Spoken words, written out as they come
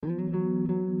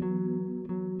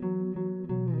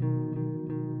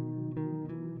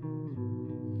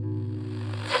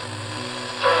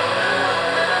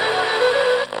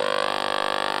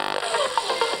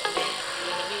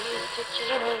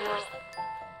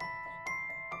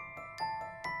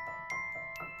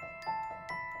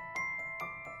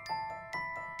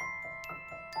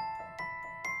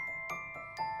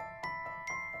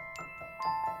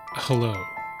Hello,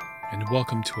 and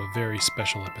welcome to a very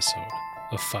special episode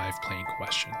of 5 Plain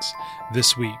Questions,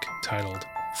 this week titled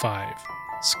 5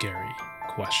 Scary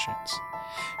Questions,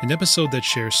 an episode that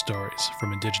shares stories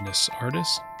from Indigenous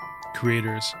artists,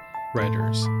 creators,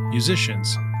 writers,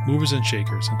 musicians, movers and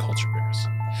shakers, and culture bears,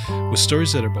 with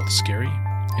stories that are both scary,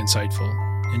 insightful,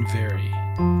 and very,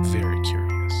 very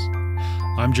curious.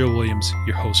 I'm Joe Williams,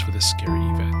 your host for this scary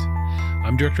event.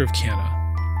 I'm director of CANA,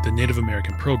 the Native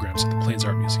American programs at the Plains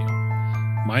Art Museum.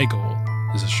 My goal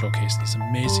is to showcase these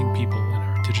amazing people in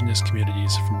our Indigenous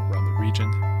communities from around the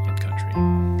region and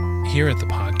country. Here at the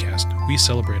podcast, we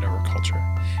celebrate our culture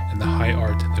and the high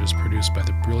art that is produced by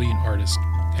the brilliant artists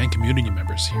and community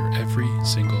members here every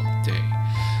single day.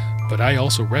 But I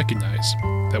also recognize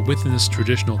that within this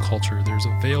traditional culture, there's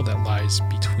a veil that lies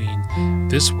between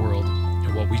this world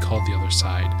and what we call the other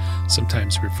side,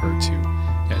 sometimes referred to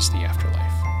as the afterlife.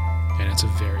 And it's a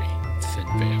very thin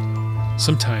veil.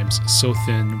 Sometimes so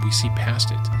thin we see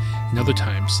past it, and other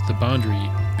times the boundary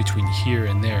between here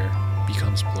and there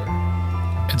becomes blurred.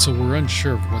 And so we're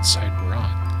unsure of what side we're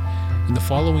on. In the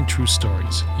following true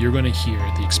stories, you're going to hear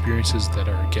the experiences that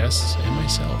our guests and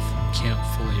myself can't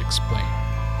fully explain.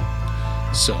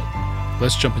 So,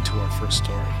 let's jump into our first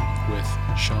story with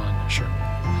Sean Sherman,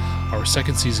 our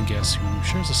second season guest who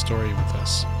shares a story with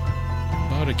us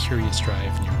about a curious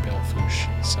drive near Belle Fourche,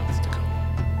 South Dakota.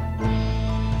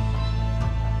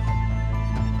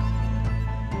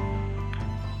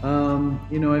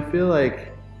 I feel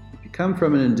like if you come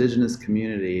from an Indigenous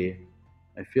community,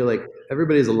 I feel like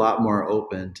everybody's a lot more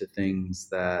open to things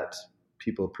that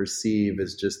people perceive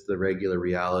as just the regular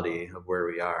reality of where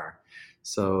we are.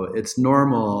 So it's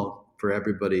normal for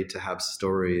everybody to have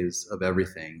stories of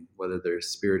everything, whether they're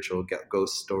spiritual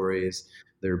ghost stories,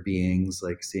 they're beings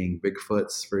like seeing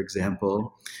Bigfoots, for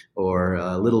example, or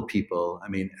little people. I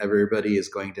mean, everybody is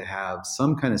going to have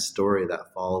some kind of story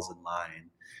that falls in line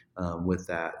with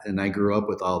that. And I grew up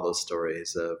with all those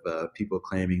stories of people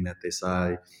claiming that they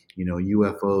saw,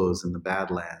 UFOs in the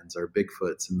Badlands, or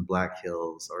Bigfoots in the Black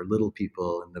Hills, or little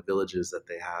people in the villages that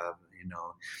they have,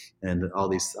 and all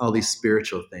these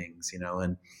spiritual things,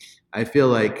 and I feel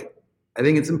like I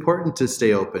think it's important to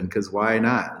stay open, because why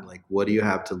not? Like, what do you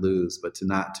have to lose but to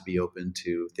not to be open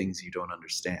to things you don't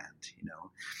understand,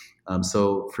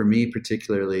 So for me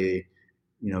particularly,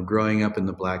 growing up in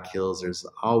the Black Hills, there's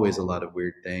always a lot of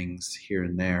weird things here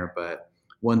and there. But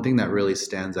one thing that really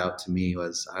stands out to me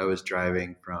was I was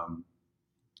driving from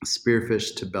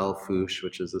Spearfish to Belle Fourche,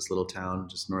 which is this little town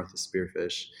just north of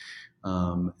Spearfish.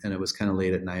 And it was kind of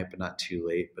late at night, but not too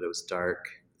late, but it was dark.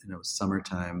 And it was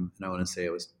summertime, and I want to say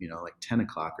it was, like 10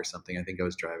 o'clock or something. I think I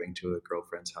was driving to a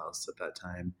girlfriend's house at that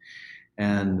time.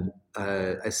 And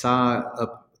I saw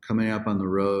coming up on the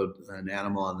road an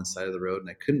animal on the side of the road, and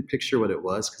I couldn't picture what it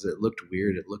was because it looked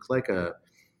weird. It looked like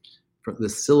the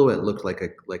silhouette looked like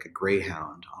a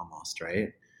greyhound almost,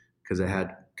 right? Because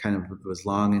it was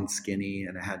long and skinny,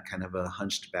 and it had kind of a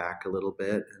hunched back a little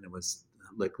bit, and it was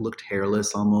looked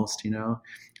hairless almost, and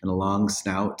a long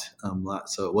snout.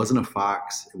 So it wasn't a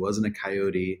fox, it wasn't a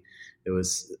coyote.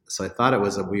 So I thought it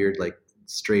was a weird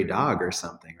stray dog or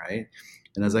something, right?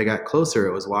 And as I got closer,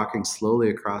 it was walking slowly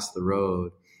across the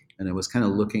road, and it was kind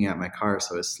of looking at my car,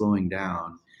 so I was slowing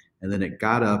down. And then it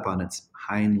got up on its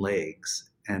hind legs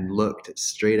and looked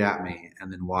straight at me,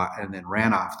 and then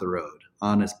ran off the road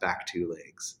on its back two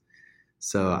legs.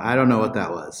 So I don't know what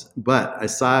that was, but I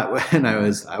saw it when I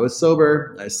was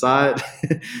sober. I saw it,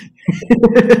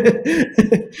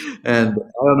 and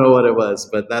I don't know what it was,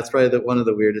 but that's probably one of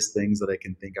the weirdest things that I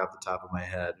can think off the top of my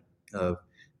head of,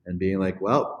 and being like,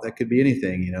 well, that could be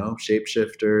anything,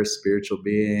 shapeshifter, spiritual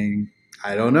being.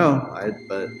 I don't know,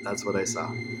 but that's what I saw.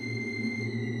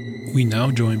 We now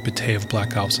join Pate of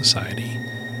Black Owl Society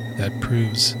that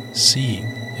proves seeing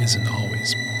isn't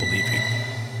always believing.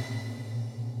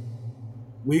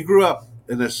 We grew up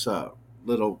in this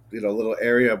little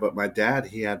area, but my dad,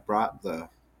 he had brought the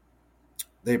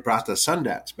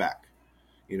Sundance back,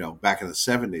 back in the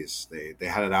 70s. They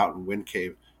had it out in Wind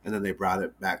Cave, and then they brought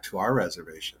it back to our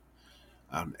reservation.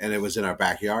 And it was in our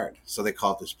backyard. So they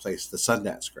called this place the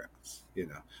Sundance Grounds,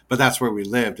 But that's where we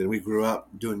lived, and we grew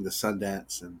up doing the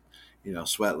Sundance and,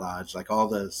 Sweat Lodge, like all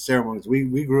the ceremonies.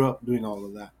 We grew up doing all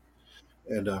of that.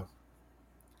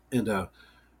 And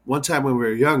one time when we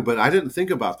were young, but I didn't think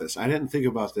about this. I didn't think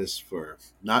about this for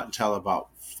not until about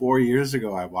 4 years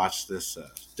ago. I watched this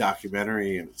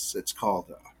documentary, and it's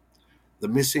called The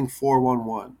Missing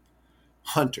 411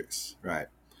 Hunters, right?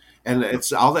 And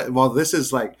it's all that. Well, this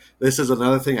is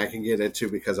another thing I can get into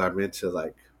because I'm into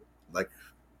like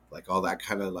all that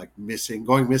kind of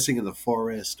going missing in the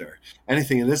forest or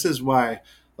anything. And this is why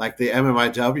like the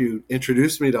MMIW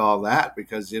introduced me to all that,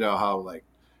 because you know how like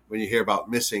when you hear about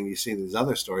missing, you see these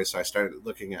other stories. So I started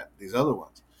looking at these other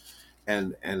ones,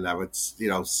 and I would, you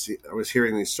know, I was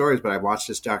hearing these stories, but I watched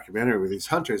this documentary where these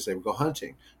hunters, they would go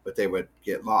hunting, but they would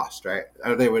get lost, right?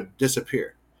 Or they would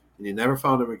disappear, and you never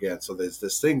found them again. So there's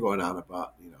this thing going on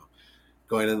about, you know,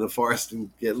 going in the forest and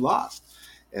get lost.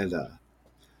 And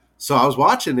so I was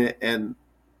watching it, and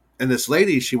this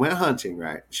lady, she went hunting,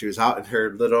 right? She was out in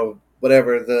her little,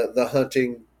 whatever the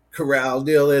hunting corral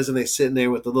deal is, and they sitting there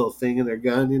with the little thing in their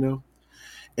gun, you know,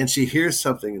 and she hears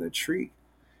something in a tree,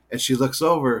 and she looks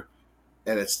over,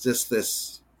 and it's just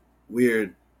this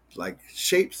weird, like,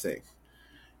 shape thing,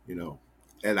 you know.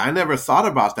 And I never thought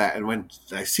about that. And when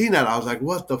I seen that, I was like,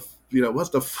 what the, you know,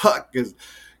 what the fuck? Because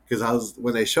I was,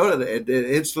 when they showed it, it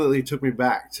instantly took me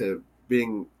back to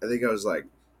being, I think I was like,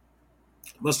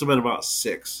 must have been about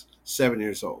 6, 7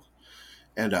 years old.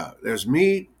 And there's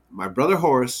me, my brother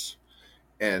Horace,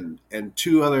 and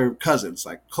 2 other cousins,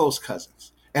 like close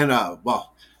cousins. And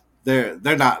well, they're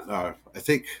not. I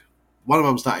think one of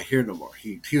them's not here no more.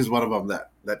 He was one of them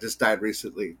that just died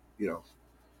recently. You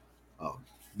know,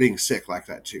 being sick like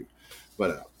that too.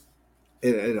 But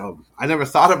I never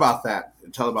thought about that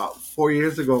until about 4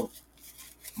 years ago.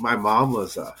 My mom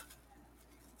was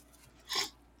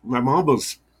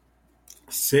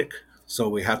sick, so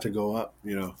we had to go up.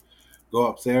 You know, go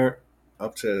up there,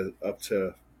 up to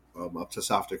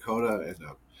South Dakota, and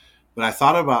but I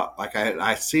thought about, like,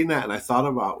 I seen that, and I thought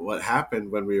about what happened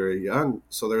when we were young.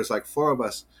 So there was like 4 of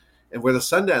us, and where the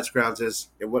Sundance grounds is,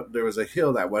 there was a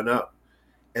hill that went up,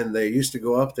 and they used to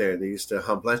go up there, and they used to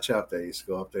hunt bleach up there. They used to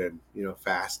go up there and, you know,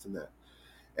 fast and that,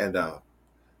 and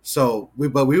so we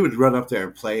would run up there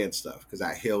and play and stuff, because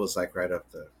that hill was like right up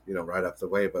the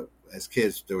way. But as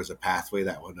kids, there was a pathway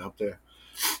that went up there,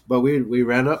 but we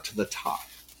ran up to the top.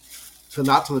 So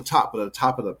not to the top, but at the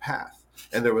top of the path.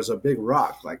 And there was a big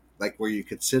rock, like where you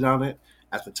could sit on it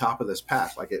at the top of this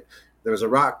path. There was a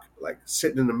rock like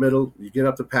sitting in the middle. You get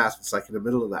up the path, it's like in the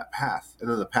middle of that path. And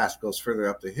then the path goes further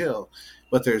up the hill.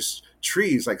 But there's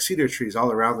trees, like cedar trees,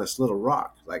 all around this little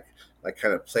rock, like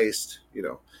kind of placed, you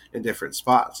know, in different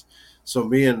spots. So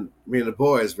me and the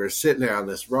boys were sitting there on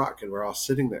this rock, and we're all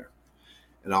sitting there.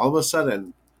 And all of a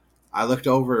sudden, I looked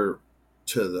over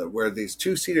to where these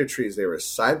 2 cedar trees, they were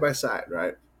side by side,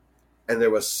 right? And there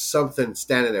was something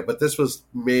standing there, but this was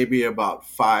maybe about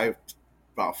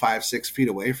 5-6 feet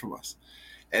away from us.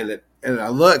 And I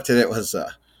looked, and it was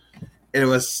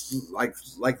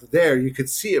like there, you could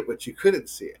see it, but you couldn't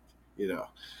see it, you know,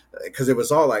 because it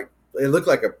was all like, it looked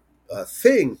like a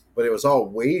thing, but it was all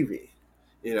wavy,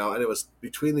 you know, and it was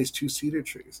between these 2 cedar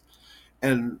trees.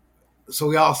 And so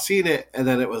we all seen it, and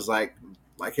then it was like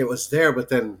it was there, but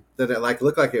then it like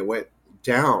looked like it went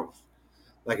down.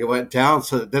 Like it went down,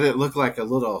 so then it looked like a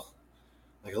little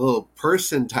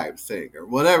person type thing or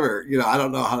whatever. You know, I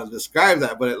don't know how to describe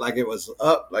that, but it was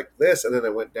up like this, and then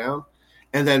it went down,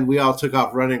 and then we all took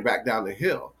off running back down the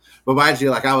hill. But mind you,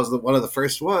 like I was one of the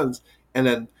first ones, and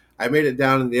then I made it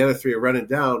down, and the other 3 are running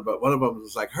down. But one of them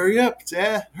was like, "Hurry up,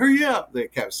 Dad! Hurry up!" They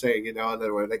kept saying, you know. And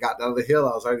then when they got down the hill,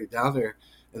 I was already down there,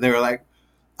 and they were like,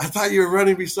 "I thought you were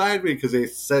running beside me," because they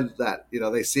said that, you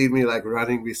know, they seen me like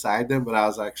running beside them, but I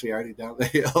was actually already down the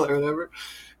hill or whatever.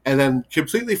 And then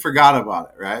completely forgot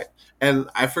about it, right? And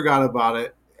I forgot about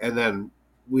it, and then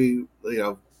we, you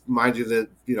know, mind you that,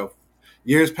 you know,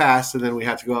 years passed, and then we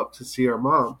had to go up to see our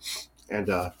mom, and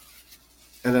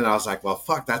then I was like, well,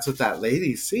 fuck, that's what that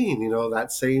lady's seen, you know,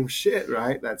 that same shit,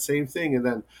 right? That same thing. And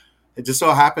then it just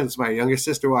so happens my younger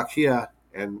sister Wakia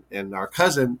and our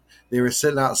cousin, they were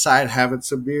sitting outside having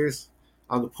some beers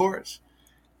on the porch.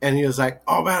 And he was like,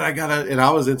 oh man, and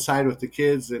I was inside with the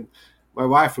kids and my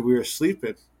wife, and we were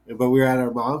sleeping, but we were at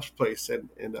our mom's place, and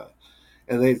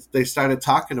they started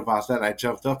talking about that. And I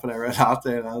jumped up and I ran out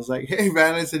there, and I was like, hey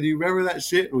man, I said, you remember that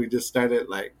shit? And we just started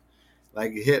like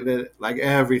hitting it, like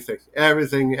everything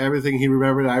he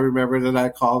remembered, I remembered, and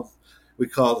we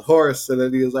called Horace, and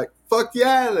then he was like, fuck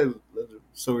yeah. And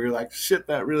so we were like, shit,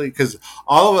 that really, because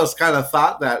all of us kind of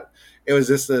thought that it was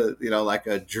just a, you know, like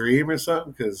a dream or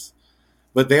something,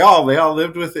 but they all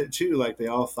lived with it too, like they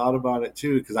all thought about it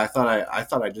too, because I thought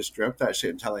I just dreamt that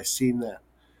shit until I seen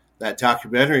that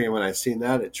documentary, and when I seen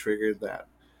that, it triggered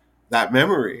that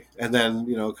memory. And then,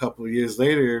 you know, a couple of years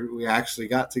later, we actually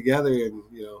got together, and,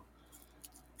 you know,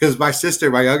 because my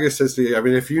younger sister, I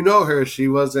mean, if you know her, she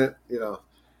wasn't, you know,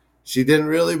 she didn't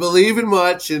really believe in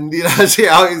much, and, you know, she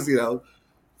always, you know,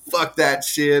 fuck that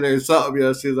shit or something, you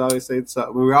know, she was always saying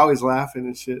something. We were always laughing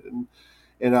and shit, and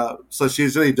so she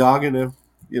was really dogging him,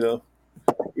 you know,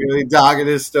 really dogging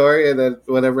his story. And then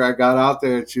whenever I got out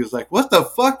there, she was like, "What the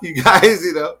fuck, you guys?"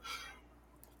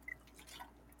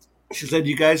 She said,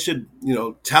 "You guys should,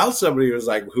 tell somebody." It was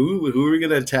like, who are we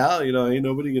gonna tell? Ain't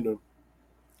nobody gonna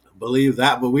believe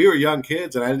that. But we were young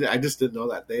kids, and I just didn't know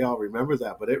that they all remember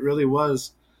that. But it really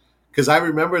was because I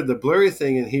remembered the blurry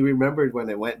thing, and he remembered when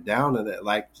it went down, and it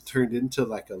like turned into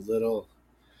like a little.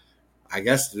 I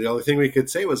guess the only thing we could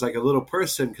say was like a little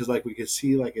person because like we could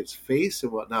see like its face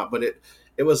and whatnot. But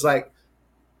it was like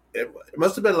it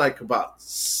must have been like about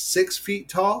 6 feet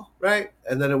tall, right?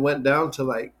 And then it went down to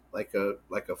like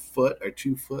a foot or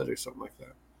 2 foot or something like that.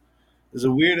 It was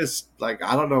the weirdest. Like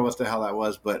I don't know what the hell that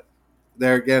was, but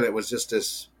there again, it was just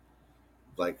this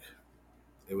like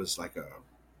it was like a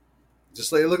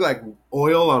just like it looked like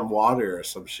oil on water or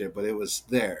some shit, but it was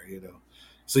there.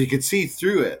 So you could see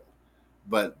through it,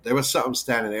 but there was something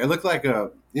standing there. It looked like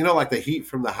like the heat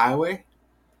from the highway,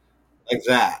 like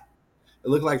that. It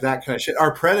looked like that kind of shit.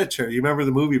 Or Predator. You remember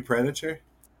the movie Predator?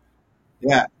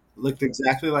 Yeah, it looked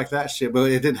exactly like that shit, but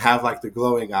it didn't have like the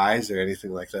glowing eyes or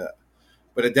anything like that.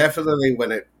 But it definitely,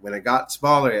 when it got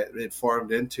smaller, it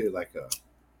formed into like a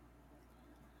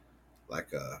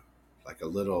like a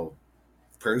little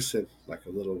person, like a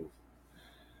little.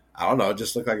 I don't know. It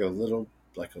just looked like a little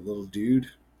dude.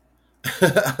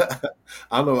 I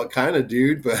don't know what kind of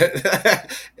dude, but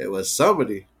it was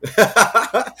somebody.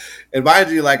 And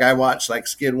mind you, like I watch like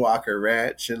Skinwalker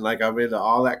Ranch and like I'm into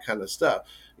all that kind of stuff.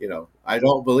 I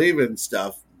don't believe in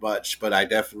stuff much, but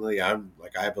I'm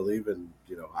like I believe in.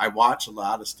 I watch a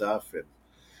lot of stuff, and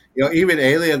even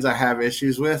aliens I have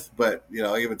issues with, but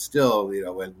even still,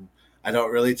 when I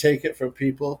don't really take it from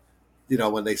people,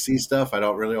 when they see stuff, I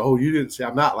don't really. Oh, you didn't see.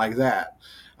 I'm not like that.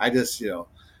 I just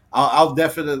I'll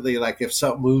definitely like if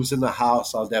something moves in the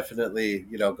house, I'll definitely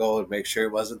go and make sure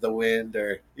it wasn't the wind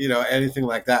or anything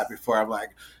like that before I'm like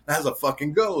that's a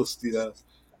fucking ghost.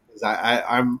 'Cause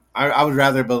I would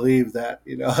rather believe that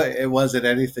it wasn't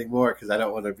anything more because I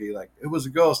don't want to be like it was a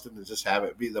ghost and just have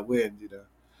it be the wind.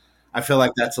 I feel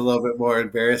like that's a little bit more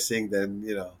embarrassing than.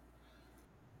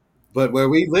 But where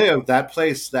we lived, that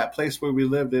place where we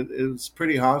lived, it was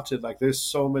pretty haunted. Like there's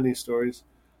so many stories,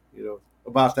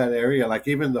 about that area. Like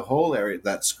even the whole area,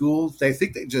 that school. I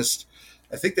think they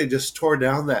just tore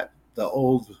down the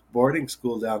old boarding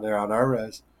school down there on our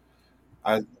res.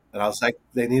 I and I was like,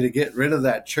 they need to get rid of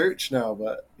that church now,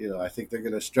 but I think they're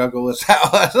going to struggle with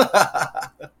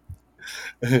that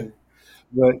one.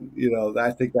 But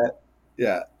I think that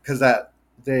yeah, because that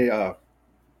they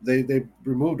they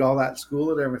removed all that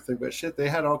school and everything, but shit, they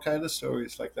had all kind of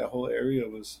stories. Like that whole area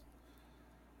was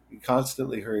you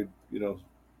constantly heard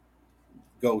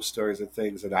ghost stories and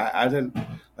things, and I didn't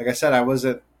like I said I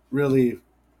wasn't really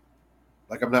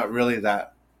like I'm not really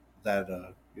that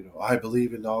I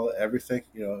believe in all everything.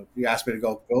 If you ask me to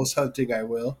go ghost hunting, I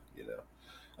will.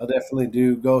 I'll definitely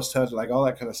do ghost hunting, like all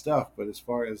that kind of stuff. But as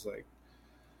far as like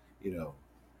you know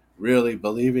really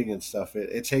believing in stuff,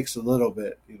 it takes a little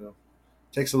bit.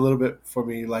 Takes a little bit for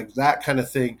me, like that kind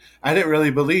of thing. I didn't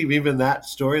really believe even that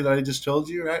story that I just told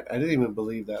you, right? I didn't even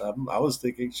believe that. I was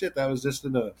thinking, shit, that was just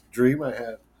in a dream I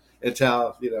had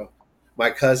until,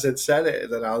 my cousin said it.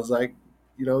 And then I was like,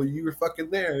 you were fucking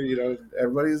there,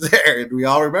 everybody's there. And we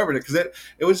all remembered it because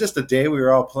it was just a day we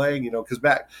were all playing, because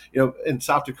back, in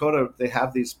South Dakota, they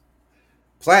have these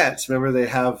plants. Remember, they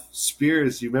have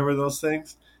spears. You remember those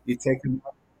things? You take them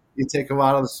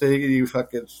out of the thing and you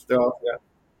fucking throw.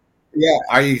 Yeah,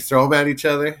 are you throw them at each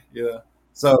other?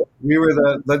 So we were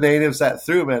the natives that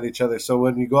threw them at each other. So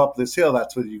when you go up this hill,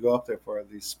 that's what you go up there for,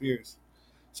 these spears.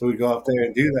 So we go up there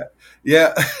and do that.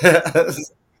 Yeah.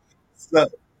 so,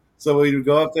 so we would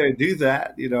go up there and do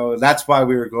that, and that's why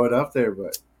we were going up there.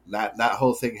 But that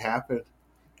whole thing happened.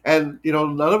 And,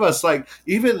 none of us, like,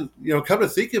 even, come to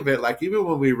think of it, like, even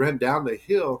when we ran down the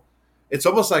hill, it's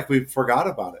almost like we forgot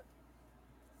about it.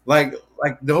 Like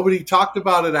nobody talked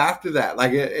about it after that.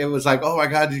 Like it was like, oh my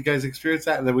god, did you guys experience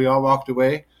that? And then we all walked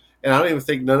away. And I don't even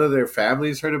think none of their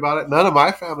families heard about it. None of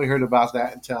my family heard about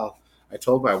that until I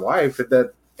told my wife. And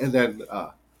then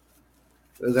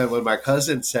when my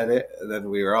cousin said it, and then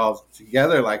we were all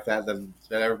together like that. Then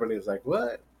everybody was like,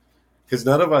 what? Because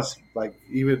none of us like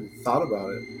even thought about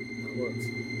it.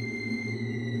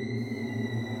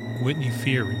 Whitney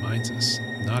Fear reminds us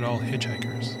not all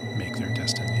hitchhikers make their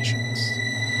destinations.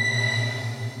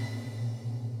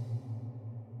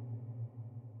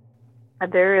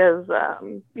 There is,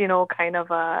 kind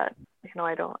of I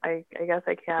guess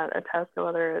I can't attest to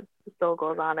whether it still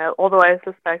goes on, although I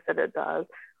suspect that it does,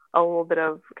 a little bit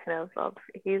of kind of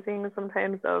hazing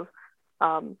sometimes of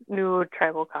new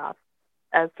tribal cops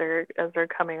as they're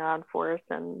coming on force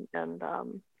and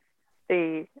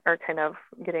they are kind of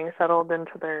getting settled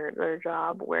into their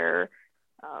job where,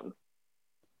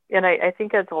 and I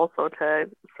think it's also to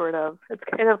sort of, it's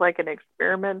kind of like an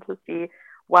experiment to see,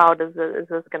 wow, is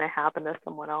this going to happen to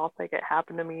someone else like it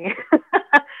happened to me?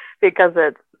 Because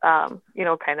it's,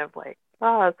 kind of like,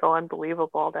 oh, it's so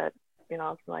unbelievable that,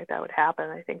 something like that would happen.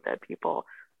 I think that people,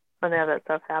 when they have that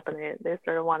stuff happen, they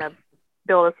sort of want to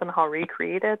be able to somehow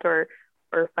recreate it or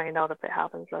find out if it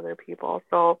happens to other people.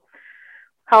 So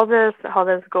how this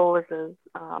goes is,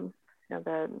 or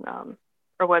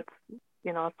what's,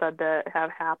 said to have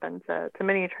happened to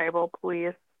many tribal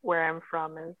police where I'm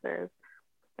from is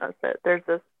there's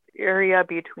this area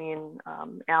between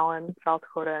Allen, South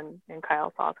Dakota, and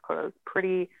Kyle, South Dakota.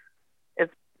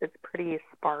 It's pretty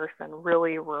sparse and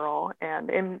really rural.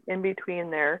 And in between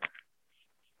there,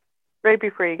 right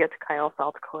before you get to Kyle,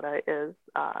 South Dakota, is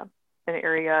an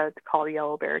area called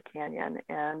Yellow Bear Canyon.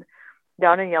 And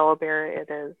down in Yellow Bear,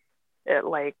 it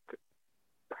like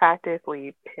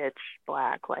practically pitch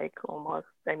black, like almost,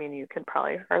 you can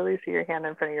probably hardly see your hand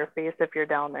in front of your face if you're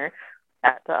down there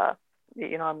at,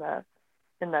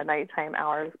 in the nighttime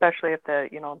hours, especially if the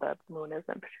moon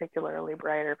isn't particularly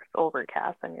bright or if it's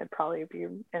overcast, then you'd probably be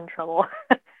in trouble.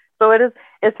 So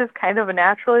it's just kind of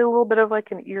naturally a little bit of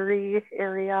like an eerie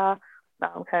area,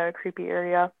 kind of a creepy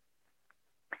area.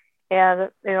 And,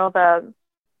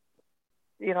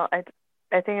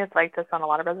 I think it's like this on a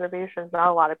lot of reservations. Not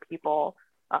a lot of people,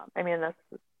 this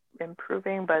is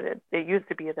improving, but it used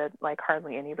to be that like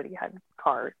hardly anybody had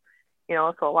cars,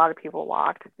 so a lot of people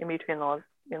walked in between those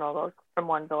from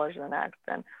one village to the next.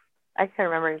 And I can't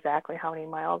remember exactly how many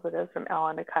miles it is from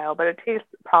Allen to Kyle, but it takes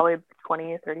probably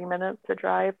 20, 30 minutes to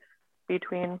drive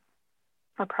between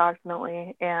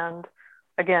approximately. And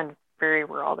again, very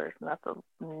rural. There's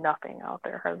nothing out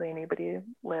there. Hardly anybody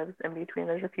lives in between.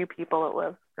 There's a few people that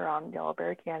live around Yellow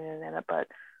Bear Canyon in it, but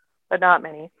not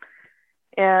many.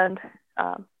 And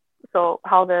so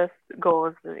how this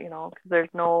goes, because there's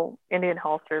no Indian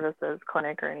Health Services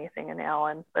clinic or anything in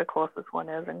Allen. The closest one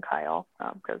is in Kyle,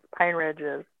 because Pine Ridge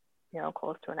is,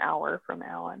 close to an hour from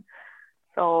Allen.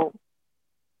 So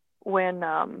when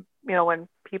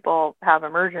people have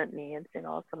emergent needs,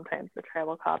 sometimes the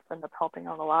tribal cops end up helping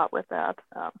out a lot with that.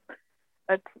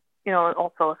 But,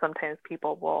 also sometimes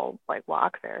people will like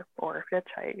walk there or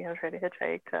hitchhike, try to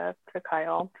hitchhike to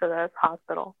Kyle, to the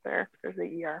hospital there. There's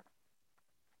the ER.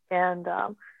 And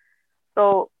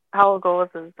so how it goes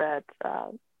is that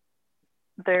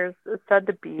there's said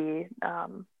to be,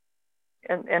 and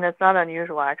it's not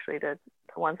unusual actually to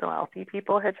once in a while see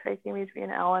people hitchhiking between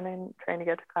Allen and trying to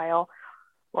get to Kyle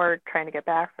or trying to get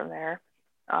back from there.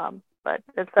 But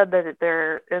it's said that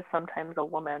there is sometimes a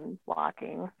woman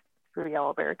walking through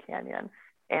Yellow Bear Canyon,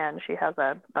 and she has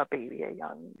a baby, a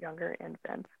younger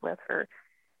infant with her.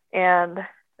 And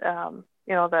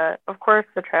of course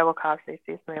the tribal cops, they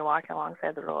see somebody walking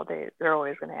alongside the road, they're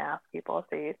always going to ask people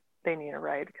if they need a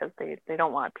ride, because they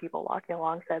don't want people walking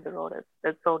alongside the road.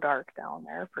 It's so dark down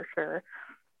there for sure.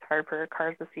 It's hard for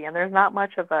cars to see, and there's not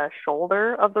much of a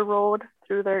shoulder of the road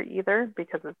through there either,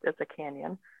 because it's a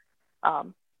canyon.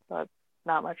 So it's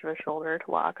not much of a shoulder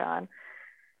to walk on.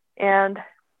 And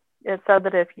it's said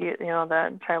that if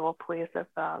the tribal police, if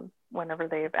whenever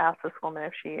they've asked this woman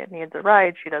if she needs a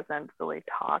ride, she doesn't really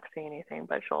say anything,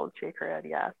 but she'll shake her head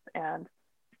yes. And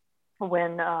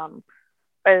when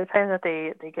by the time that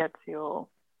they get to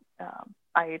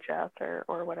IHS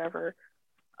or whatever,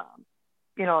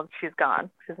 she's gone.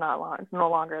 She's no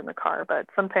longer in the car. But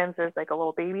sometimes there's like a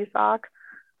little baby sock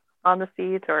on the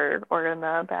seat or in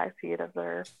the back seat of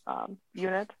their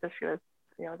unit. So she was,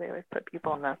 they always put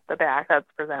people in the back. That's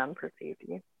for them, for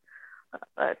safety.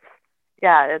 But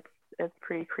yeah, it's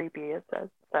pretty creepy. It said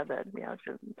that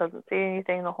she doesn't say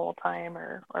anything the whole time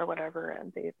or whatever,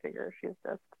 and they figure she's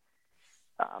just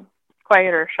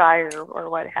quiet or shy or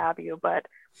what have you. But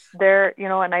there,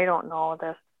 and I don't know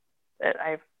this.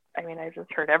 I've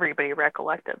just heard everybody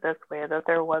recollect it this way, that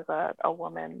there was a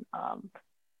woman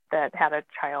that had a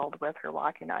child with her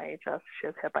walking to IHS. She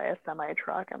was hit by a semi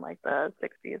truck in like the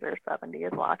 60s or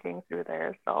 70s walking through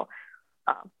there. So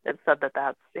it said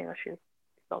that's she's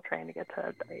still trying to get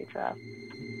to IHS.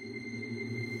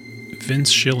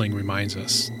 Vince Schilling reminds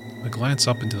us, a glance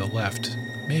up and to the left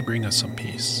may bring us some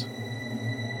peace.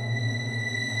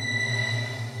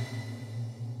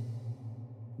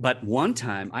 But one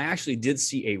time, I actually did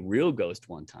see a real ghost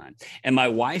one time. And my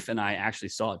wife and I actually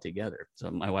saw it together. So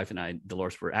my wife and I,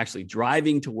 Dolores, were actually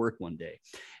driving to work one day.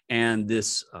 And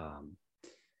this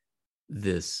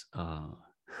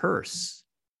hearse,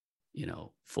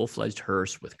 full-fledged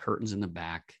hearse with curtains in the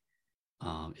back,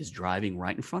 is driving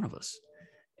right in front of us.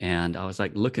 And I was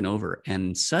like looking over,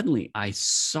 and suddenly I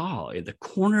saw in the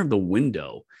corner of the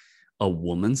window a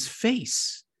woman's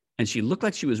face, and she looked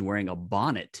like she was wearing a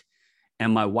bonnet.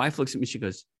 And my wife looks at me, she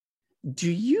goes,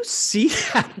 "Do you see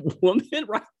that woman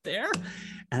right there?"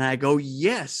 And I go,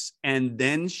 "Yes." And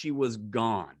then she was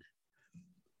gone.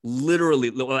 Literally,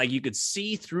 like you could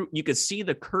see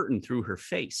the curtain through her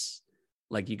face.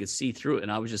 Like you could see through it.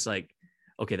 And I was just like,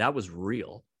 okay, that was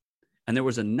real. And there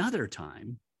was another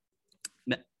time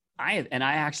that I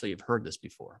actually have heard this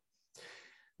before,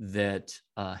 that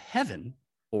heaven,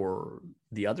 or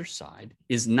the other side,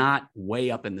 is not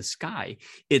way up in the sky.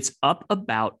 It's up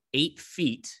about 8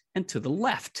 feet and to the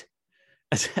left.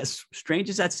 As strange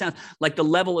as that sounds, like the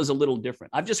level is a little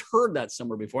different. I've just heard that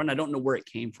somewhere before, and I don't know where it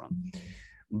came from.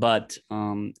 But,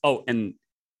 and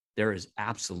there is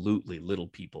absolutely little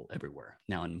people everywhere.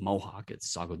 Now in Mohawk,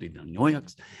 it's Sago de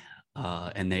Noyaks,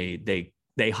 and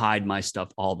they hide my stuff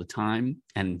all the time.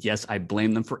 And yes, I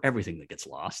blame them for everything that gets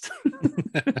lost.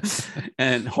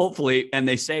 And hopefully, and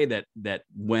they say that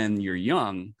when you're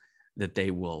young, that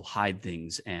they will hide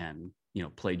things and,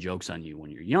 play jokes on you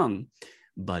when you're young.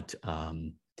 But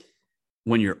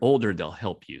when you're older, they'll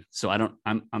help you. So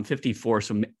I'm 54.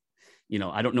 So,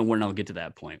 I don't know when I'll get to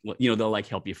that point. Well, they'll like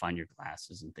help you find your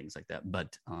glasses and things like that.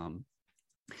 But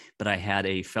I had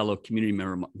a fellow community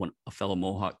member, a fellow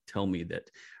Mohawk, tell me that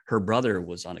her brother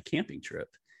was on a camping trip,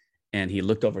 and he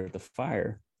looked over at the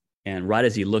fire, and right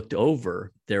as he looked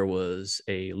over, there was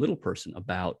a little person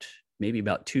maybe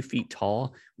about 2 feet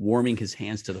tall, warming his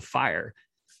hands to the fire,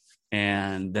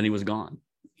 and then he was gone.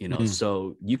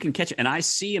 So you can catch it, and I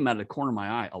see him out of the corner of my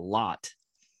eye a lot.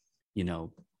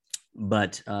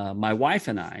 But my wife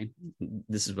and I,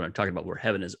 this is what I'm talking about, where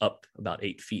heaven is up about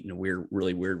 8 feet in a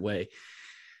really weird way.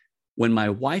 When my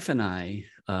wife and I,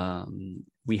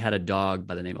 we had a dog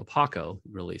by the name of Paco,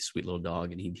 really sweet little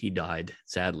dog, and he died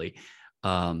sadly,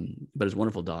 but it's a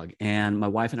wonderful dog. And my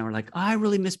wife and I were like, "I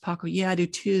really miss Paco." "Yeah, I do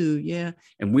too. Yeah."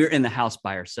 And we're in the house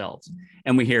by ourselves,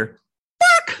 and we hear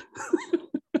 "bark"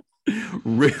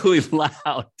 really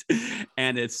loud,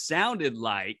 and it sounded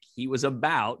like he was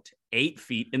about 8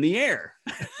 feet in the air.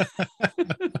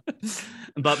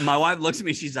 But my wife looks at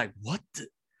me, she's like, "What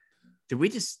did we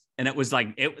just?" And it was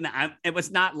like, it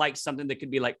was not like something that could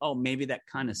be like, "Oh, maybe that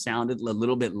kind of sounded a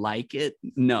little bit like it."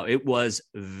 No, it was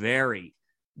very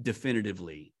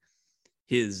definitively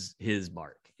his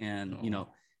bark. And,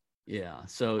 yeah.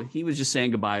 So he was just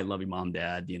saying goodbye. "Love you, Mom,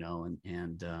 Dad,"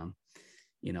 and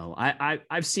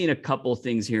I've seen a couple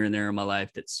things here and there in my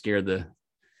life that scared the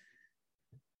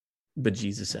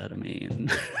bejesus out of me. And,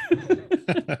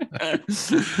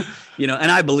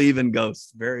 and I believe in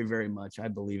ghosts very, very much. I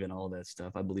believe in all that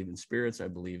stuff. I believe in spirits. I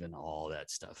believe in all that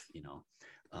stuff,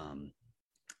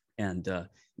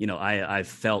 I've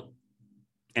felt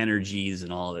energies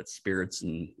and all that, spirits,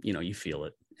 and, you feel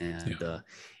it. And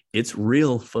it's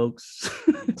real, folks.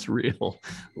 It's real.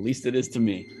 At least it is to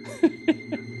me.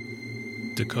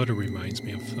 Dakota reminds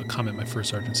me of a comment my first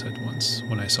sergeant said once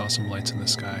when I saw some lights in the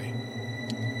sky.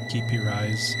 "Keep your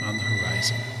eyes on the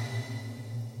horizon."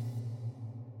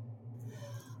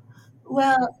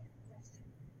 Well,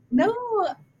 no,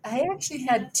 I actually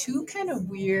had two kind of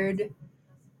weird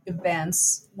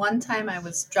events. One time I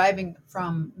was driving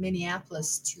from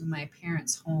Minneapolis to my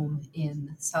parents' home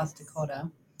in South Dakota,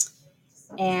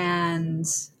 and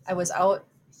I was out,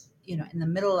 in the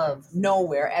middle of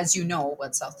nowhere, as you know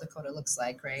what South Dakota looks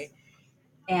like, right?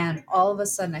 And all of a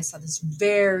sudden I saw this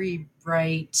very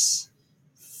bright,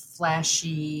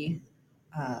 flashy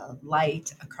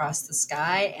light across the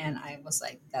sky, and I was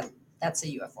like, that's a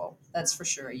UFO. That's for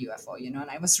sure a UFO, and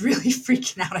I was really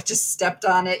freaking out. I just stepped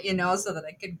on it, so that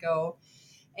I could go.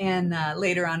 And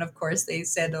later on, of course, they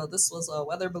said, "Oh, this was a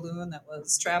weather balloon that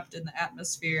was trapped in the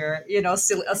atmosphere,"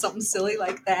 something silly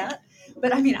like that.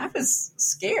 But I mean, I was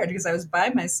scared because I was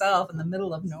by myself in the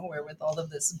middle of nowhere with all of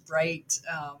this bright,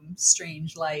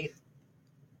 strange light.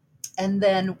 And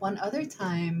then one other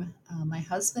time, my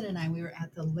husband and I, we were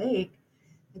at the lake.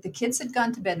 The kids had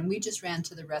gone to bed, and we just ran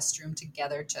to the restroom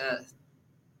together to,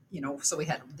 so we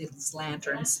had these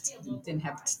lanterns. We didn't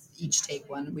have to each take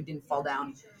one. We didn't fall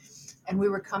down. And we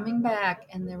were coming back,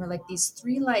 and there were like these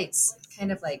 3 lights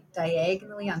kind of like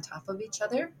diagonally on top of each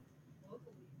other.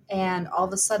 And all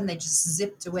of a sudden they just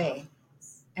zipped away.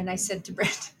 And I said to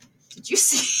Brent, "Did you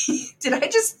see, did I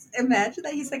just imagine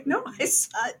that?" He's like, "No, I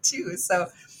saw it too." So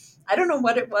I don't know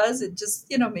what it was. It just,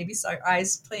 maybe saw our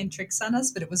eyes playing tricks on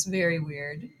us, but it was very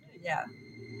weird. Yeah.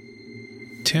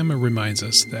 Tama reminds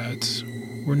us that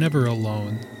we're never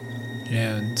alone,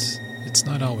 and it's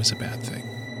not always a bad thing.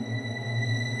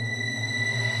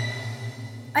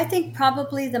 I think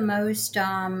probably the most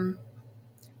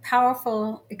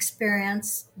powerful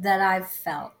experience that I've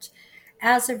felt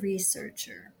as a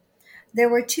researcher. There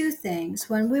were two things.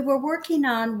 When we were working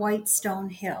on Whitestone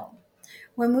Hill,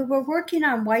 we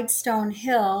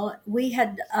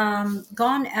had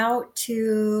gone out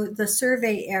to the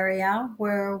survey area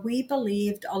where we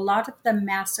believed a lot of the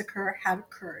massacre had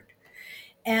occurred.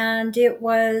 And it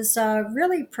was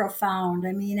really profound.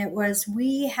 I mean,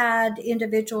 we had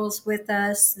individuals with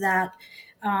us that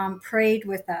prayed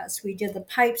with us. We did the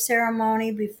pipe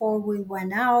ceremony before we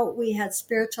went out. We had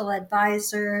spiritual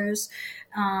advisors,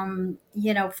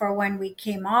 for when we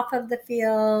came off of the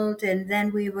field. And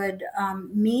then we would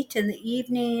meet in the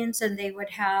evenings, and they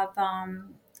would have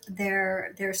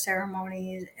their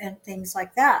ceremonies and things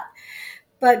like that.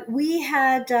 But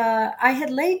I had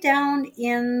laid down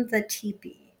in the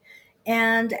teepee,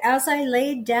 and as I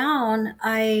laid down,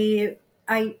 I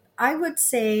would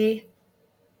say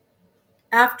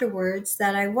afterwards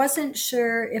that I wasn't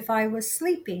sure if I was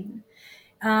sleeping.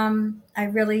 I'm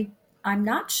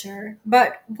not sure.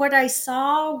 But what I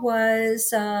saw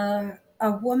was a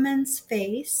woman's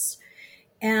face,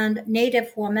 and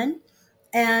Native woman,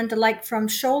 and like from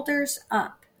shoulders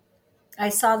up, I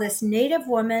saw this Native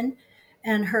woman,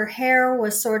 and her hair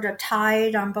was sort of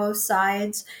tied on both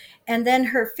sides. And then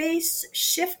her face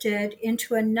shifted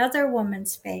into another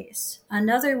woman's face,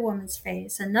 another woman's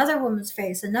face, another woman's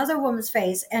face, another woman's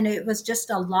face. And it was just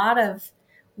a lot of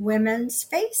women's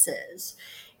faces.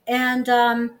 And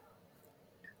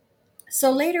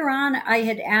so later on, I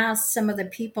had asked some of the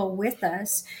people with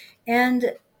us,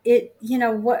 and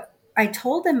what I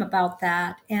told them about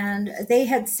that, and they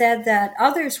had said that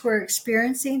others were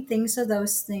experiencing things of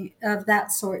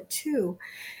that sort too,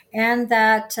 and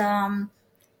that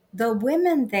the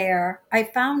women there, I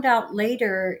found out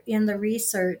later in the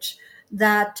research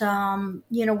that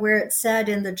where it said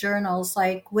in the journals,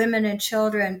 like, women and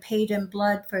children paid in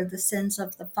blood for the sins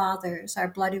of the fathers, our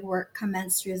bloody work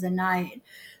commenced through the night.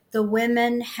 The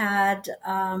women had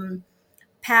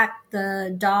packed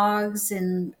the dogs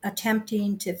in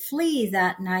attempting to flee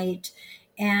that night,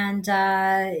 and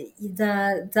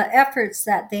the efforts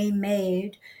that they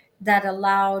made that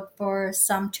allowed for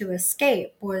some to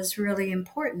escape was really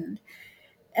important.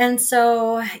 And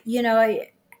so,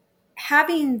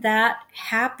 having that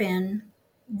happen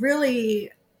really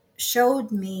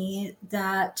showed me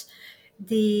that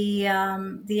the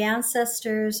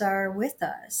ancestors are with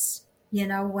us,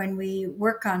 when we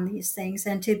work on these things,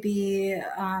 and to be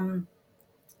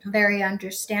very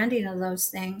understanding of those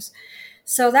things.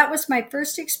 So that was my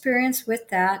first experience with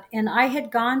that. And I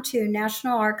had gone to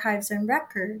National Archives and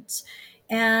Records,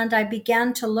 and I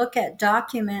began to look at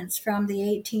documents from the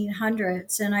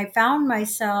 1800s. And I found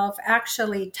myself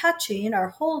actually touching or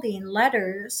holding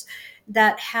letters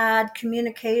that had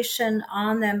communication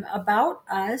on them about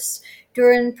us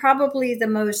during probably the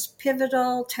most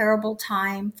pivotal, terrible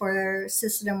time for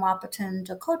Sisseton Wahpeton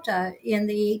Dakota in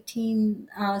the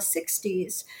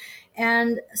 1860s.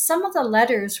 And some of the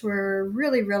letters were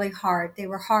really, really hard. They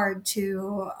were hard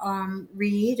to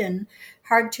read and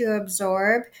hard to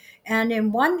absorb. And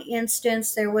in one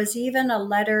instance, there was even a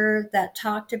letter that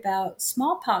talked about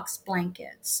smallpox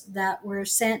blankets that were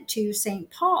sent to St.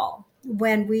 Paul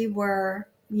when we were,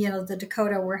 the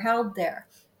Dakota were held there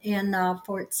in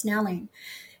Fort Snelling.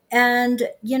 And,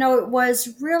 it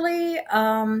was really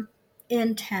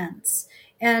intense.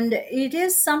 And it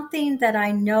is something that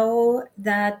I know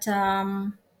that,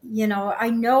 I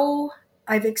know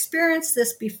I've experienced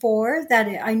this before,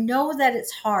 I know that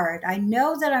it's hard. I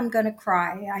know that I'm going to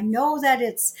cry. I know that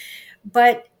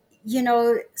but,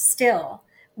 still,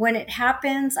 when it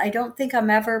happens, I don't think I'm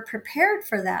ever prepared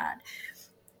for that.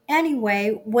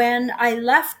 Anyway, when I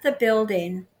left the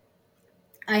building,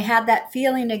 I had that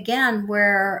feeling again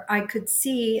where I could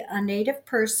see a Native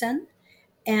person,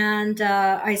 and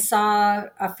I saw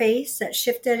a face that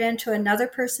shifted into another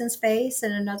person's face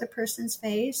and another person's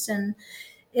face. And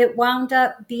it wound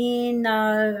up being,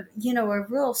 a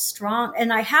real strong,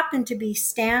 and I happened to be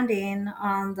standing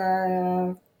on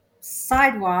the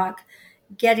sidewalk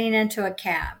getting into a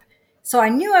cab. So I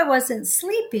knew I wasn't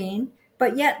sleeping,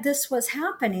 but yet this was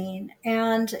happening.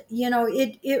 And,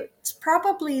 it's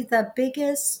probably the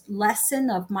biggest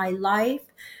lesson of my life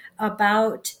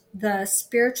about the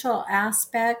spiritual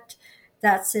aspect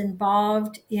that's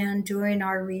involved in doing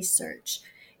our research.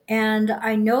 And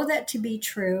I know that to be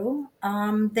true.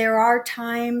 There are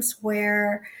times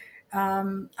where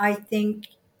I think,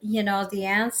 the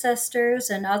ancestors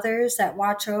and others that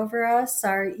watch over us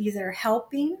are either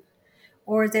helping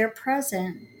or they're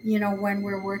present, when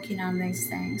we're working on these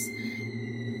things.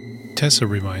 Tessa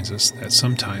reminds us that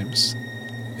sometimes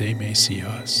they may see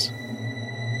us.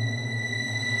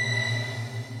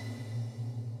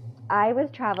 I was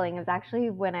traveling. It was actually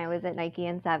when I was at Nike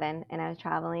and Seven, and I was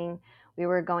traveling. We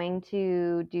were going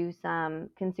to do some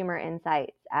consumer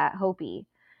insights at Hopi,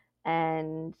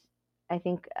 and I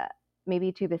think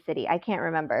maybe Tuba City. I can't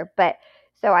remember. But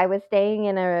so I was staying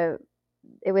in it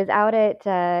was out at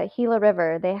Gila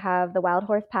River. They have the Wild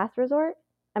Horse Pass Resort.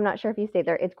 I'm not sure if you stayed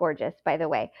there. It's gorgeous, by the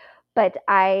way. But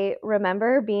I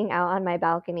remember being out on my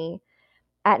balcony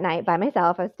at night by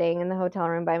myself. I was staying in the hotel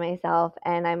room by myself,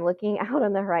 and I'm looking out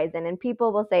on the horizon. And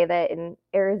people will say that in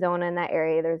Arizona, in that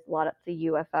area, there's lots of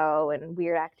UFO and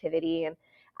weird activity. And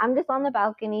I'm just on the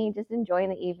balcony, just enjoying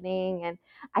the evening. And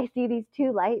I see these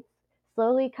two lights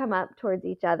slowly come up towards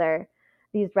each other,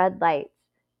 these red lights.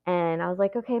 And I was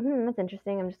like, okay, that's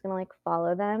interesting. I'm just going to like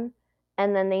follow them.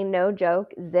 And then they, no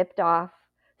joke, zipped off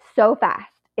so fast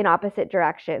in opposite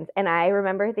directions. And I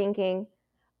remember thinking,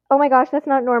 oh my gosh, that's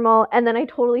not normal. And then I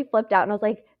totally flipped out and I was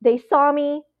like, they saw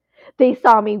me.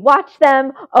 Watch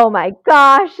them. Oh my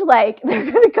gosh. Like,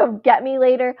 they're going to come get me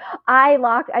later. I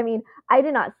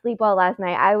did not sleep well last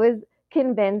night. I was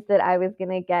convinced that I was going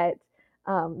to get,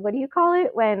 what do you call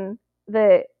it? When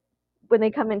they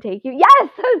come and take you? Yes,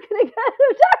 I was going to get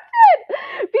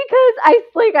abducted because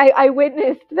I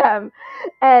witnessed them.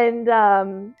 And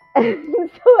so I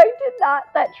did not,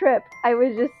 that trip, I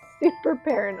was just super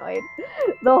paranoid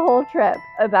the whole trip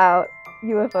about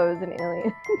UFOs and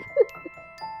aliens.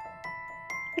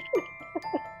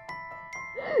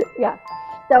 Yeah.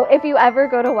 So if you ever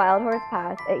go to Wild Horse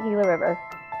Pass at Gila River,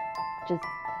 just,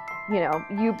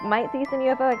 you might see some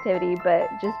UFO activity, but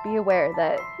just be aware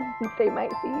that they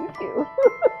might see you too.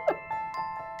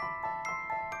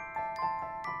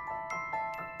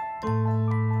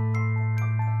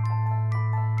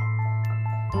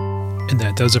 And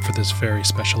that does it for this very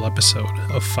special episode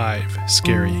of 5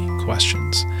 Scary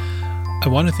Questions. I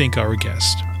want to thank our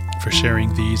guest for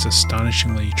sharing these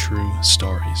astonishingly true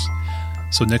stories.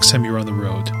 So next time you're on the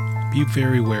road, be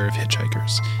very aware of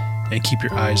hitchhikers and keep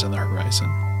your eyes on the horizon.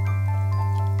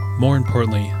 More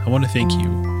importantly, I want to thank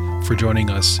you for joining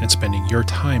us and spending your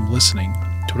time listening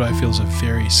to what I feel is a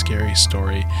very scary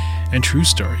story and true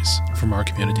stories from our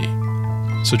community.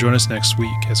 So join us next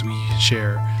week as we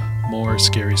share more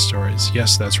scary stories.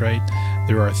 Yes, that's right.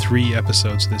 There are 3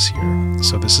 episodes this year.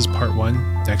 So this is part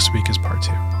 1. Next week is part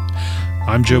 2.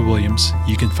 I'm Joe Williams.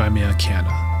 You can find me on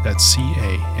Canada. That's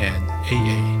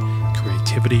CANAA,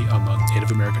 Creativity Among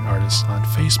Native American Artists on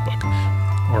Facebook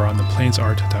or on the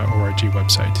plainsart.org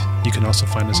website. You can also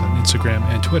find us on Instagram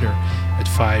and Twitter at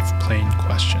 5 Plain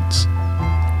Questions.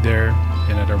 There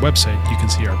and at our website, you can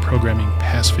see our programming,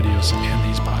 past videos, and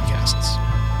these podcasts.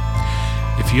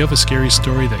 If you have a scary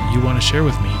story that you want to share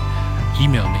with me,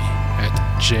 email me at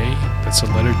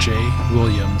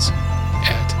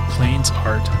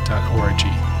plainsart.org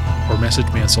or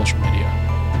message me on social media.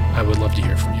 I would love to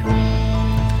hear from you.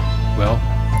 Well,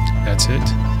 that's it.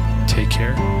 Take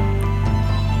care,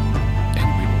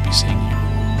 and we will be seeing you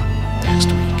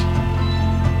next week.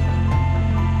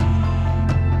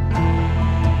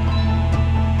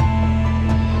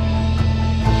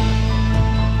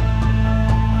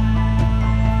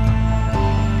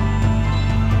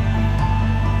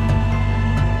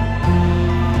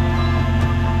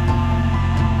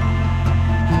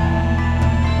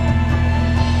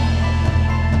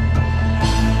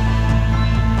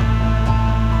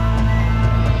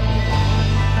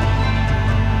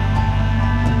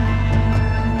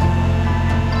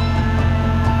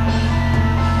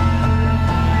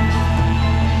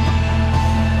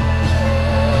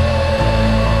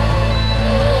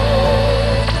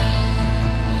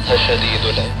 شديد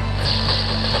العلم.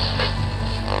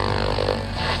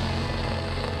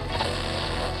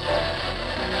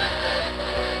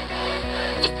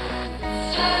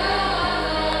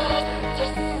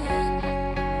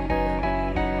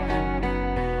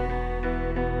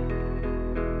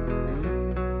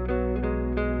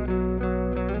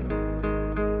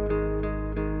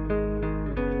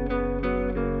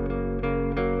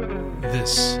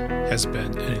 This has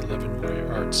been an 11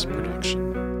 Warrior Arts production.